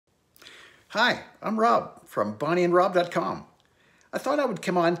Hi, I'm Rob from BonnieandRob.com. I thought I would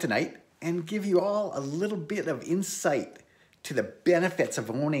come on tonight and give you all a little bit of insight to the benefits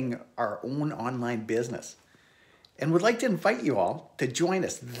of owning our own online business. And would like to invite you all to join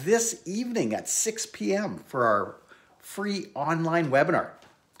us this evening at 6 p.m. for our free online webinar.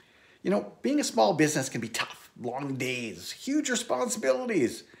 You know, being a small business can be tough, long days, huge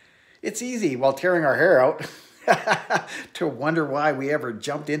responsibilities. It's easy while tearing our hair out to wonder why we ever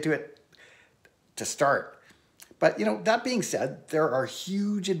jumped into it to start. But you know, that being said, there are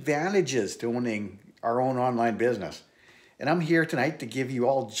huge advantages to owning our own online business. And I'm here tonight to give you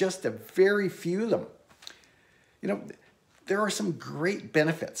all just a very few of them. You know, there are some great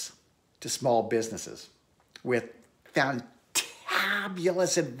benefits to small businesses with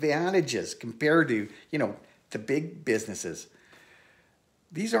fantabulous advantages compared to, the big businesses.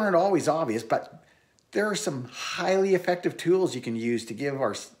 These aren't always obvious, but there are some highly effective tools you can use to give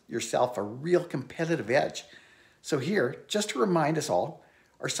yourself a real competitive edge. So here, just to remind us all,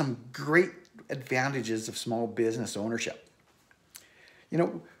 are some great advantages of small business ownership. You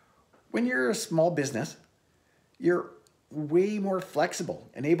know, when you're a small business, you're way more flexible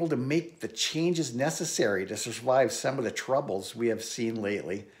and able to make the changes necessary to survive some of the troubles we have seen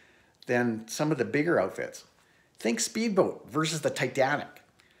lately than some of the bigger outfits. Think Speedboat versus the Titanic.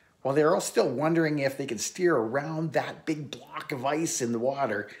 While they're all still wondering if they can steer around that big block of ice in the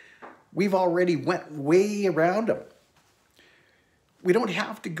water, we've already went way around them. We don't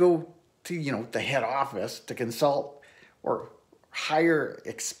have to go to, the head office to consult or hire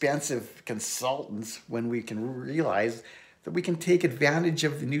expensive consultants when we can realize that we can take advantage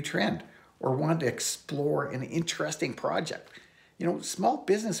of the new trend or want to explore an interesting project. You know, small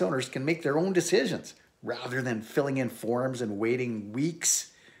business owners can make their own decisions rather than filling in forms and waiting weeks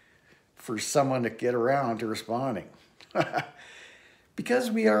for someone to get around to responding. Because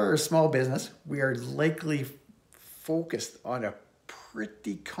we are a small business, we are likely focused on a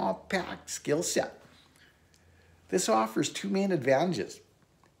pretty compact skill set. This offers two main advantages.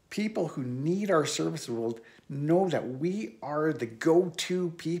 People who need our services will know that we are the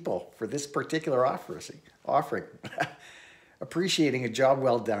go-to people for this particular offering. Appreciating a job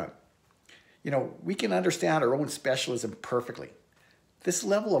well done. You know, we can understand our own specialism perfectly. This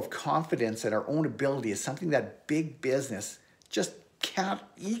level of confidence in our own ability is something that big business just can't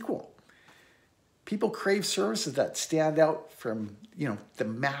equal. People crave services that stand out from, the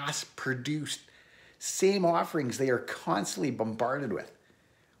mass-produced same offerings they are constantly bombarded with.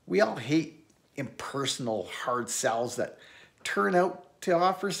 We all hate impersonal hard sells that turn out to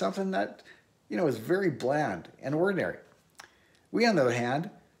offer something that, is very bland and ordinary. We, on the other hand,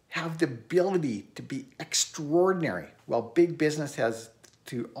 have the ability to be extraordinary, while big business has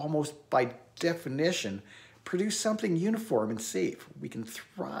to, almost by definition, produce something uniform and safe. We can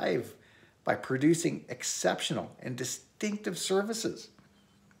thrive by producing exceptional and distinctive services.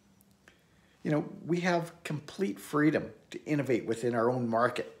 You know, we have complete freedom to innovate within our own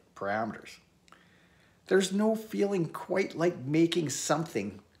market parameters. There's no feeling quite like making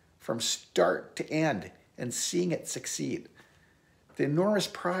something from start to end and seeing it succeed. The enormous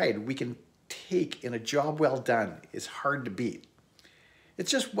pride we can take in a job well done is hard to beat.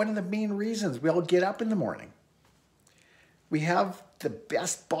 It's just one of the main reasons we all get up in the morning. We have the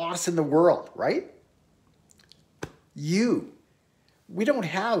best boss in the world, right? You. We don't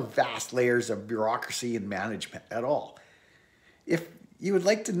have vast layers of bureaucracy and management at all. If you would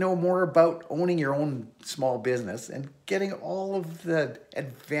like to know more about owning your own small business and getting all of the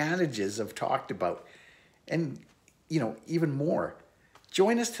advantages I've talked about, and even more,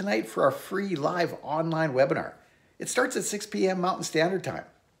 join us tonight for our free live online webinar. It starts at 6 p.m. Mountain Standard Time.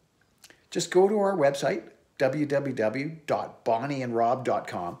 Just go to our website,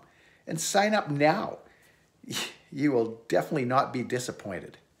 www.bonnieandrob.com, and sign up now. You will definitely not be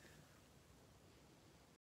disappointed.